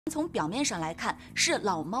从表面上来看是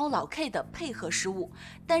老猫老 K 的配合失误，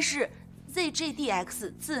但是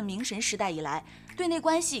ZGDX 自明神时代以来，对内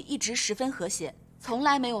关系一直十分和谐，从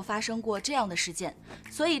来没有发生过这样的事件。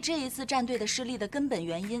所以这一次战队的失利的根本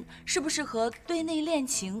原因，是不是和队内恋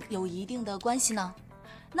情有一定的关系呢？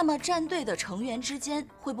那么战队的成员之间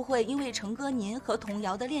会不会因为成哥您和童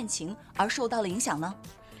瑶的恋情而受到了影响呢？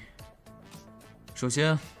首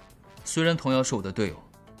先，虽然童瑶是我的队友，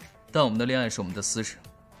但我们的恋爱是我们的私事，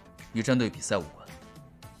与战队比赛无关。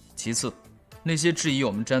其次，那些质疑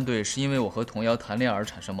我们战队是因为我和童瑶谈恋爱而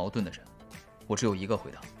产生矛盾的人，我只有一个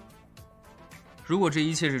回答：如果这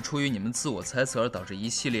一切是出于你们自我猜测而导致一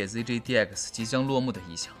系列 ZGDX 即将落幕的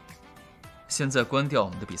意向，现在关掉我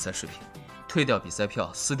们的比赛视频，退掉比赛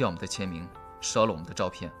票，撕掉我们的签名，烧了我们的照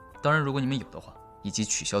片，当然如果你们有的话，以及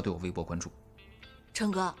取消对我微博关注。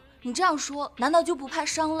成哥，你这样说，难道就不怕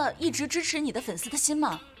伤了一直支持你的粉丝的心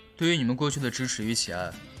吗？对于你们过去的支持与喜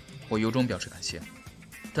爱，我由衷表示感谢。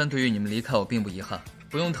但对于你们离开我并不遗憾，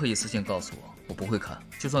不用特意私信告诉我，我不会看，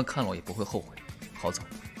就算看了我也不会后悔。好走，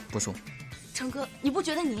不送。成哥，你不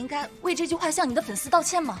觉得你应该为这句话向你的粉丝道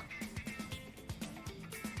歉吗？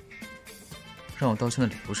让我道歉的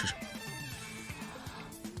理由是什么？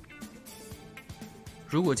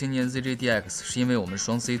如果今年 ZGDX 是因为我们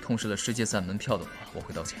双 C 痛失了世界赛门票的话，我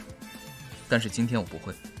会道歉。但是今天我不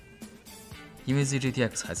会，因为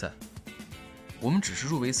ZGDX 还在。我们只是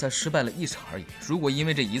入围赛失败了一场而已。如果因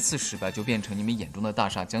为这一次失败就变成你们眼中的大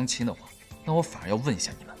厦将倾的话，那我反而要问一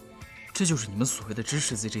下你们，这就是你们所谓的支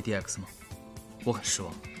持 ZGDX 吗？我很失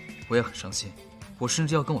望，我也很伤心，我甚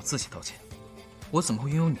至要跟我自己道歉。我怎么会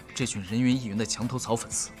拥有你们这群人云亦云的墙头草粉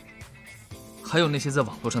丝？还有那些在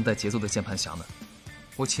网络上带节奏的键盘侠们，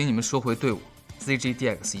我请你们收回对我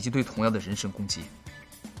ZGDX 以及对童谣的人身攻击。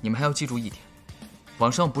你们还要记住一点，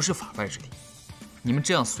网上不是法外之地，你们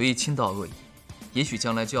这样随意倾倒恶意，也许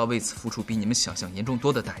将来就要为此付出比你们想象严重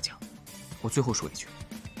多的代价。我最后说一句，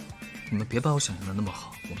你们别把我想象的那么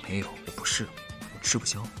好，我没有，我不是，我吃不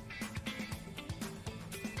消。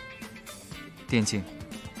电竞，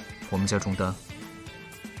我们家中单，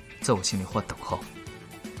在我心里画等号，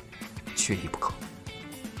缺一不可。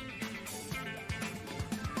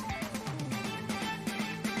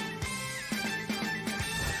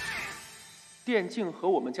电竞和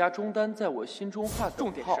我们家中单在我心中画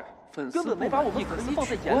等号，粉丝根本没把我们粉丝放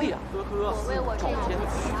在眼里啊！呵呵，我为我这样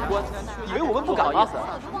的关，以为我们不敢吗？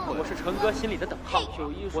我是成哥心里的等号，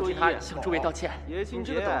我替他向诸位道歉。你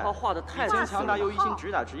这个等号画的太真强大又一心直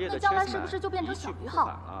打职业的，你将来是不是就变成小鱼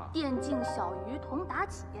号？电竞小鱼同妲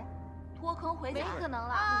己，脱坑回没家可能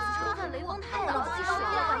了！你看雷锋太老技术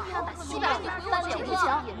了，看打西北翻脸不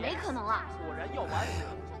行，也没可能了。果然要完。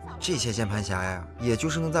这些键盘侠呀，也就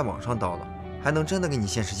是能在网上叨叨，还能真的给你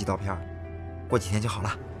现实寄刀片，过几天就好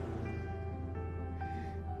了。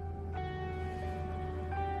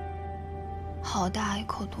好大一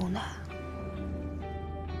口毒奶。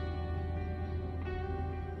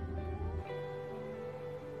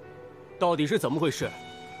到底是怎么回事？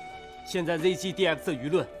现在 ZGDX 的舆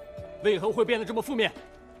论为何会变得这么负面？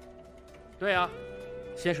对啊，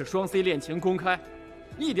先是双 C 恋情公开，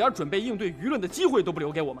一点准备应对舆论的机会都不留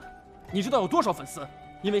给我们。你知道有多少粉丝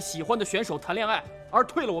因为喜欢的选手谈恋爱而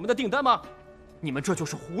退了我们的订单吗？你们这就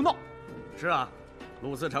是胡闹！是啊，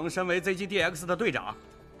陆思成身为 ZGDX 的队长，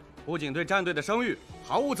不仅对战队的声誉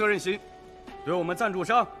毫无责任心，对我们赞助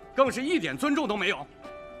商更是一点尊重都没有。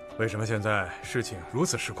为什么现在事情如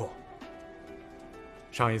此失控？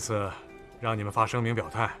上一次让你们发声明表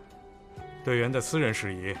态，队员的私人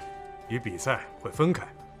事宜与比赛会分开，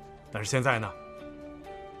但是现在呢？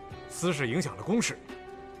私事影响了公事，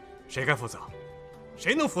谁该负责？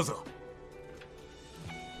谁能负责？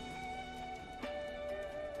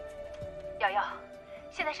瑶瑶，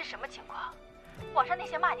现在是什么情况？网上那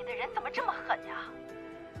些骂你的人怎么这么狠呀？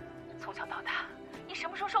从小到大，你什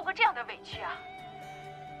么时候受过这样的委屈啊？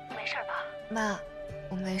你没事吧？妈，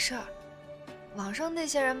我没事儿。网上那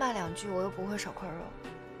些人骂两句，我又不会少块肉，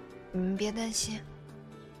你们别担心。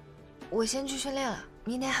我先去训练了，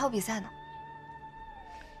明天还有比赛呢。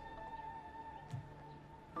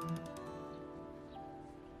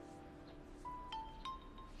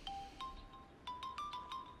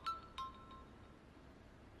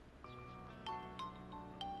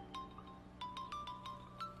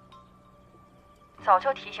早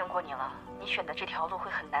就提醒过你了，你选的这条路会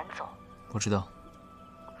很难走。我知道。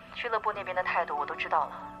俱乐部那边的态度我都知道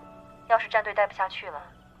了，要是战队待不下去了，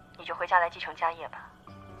你就回家来继承家业吧。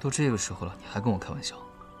都这个时候了，你还跟我开玩笑？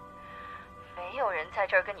没有人在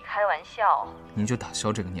这儿跟你开玩笑。您就打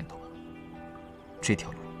消这个念头吧。这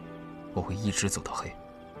条路，我会一直走到黑。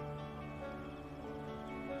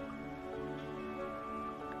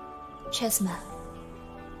Chessman，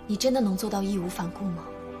你真的能做到义无反顾吗？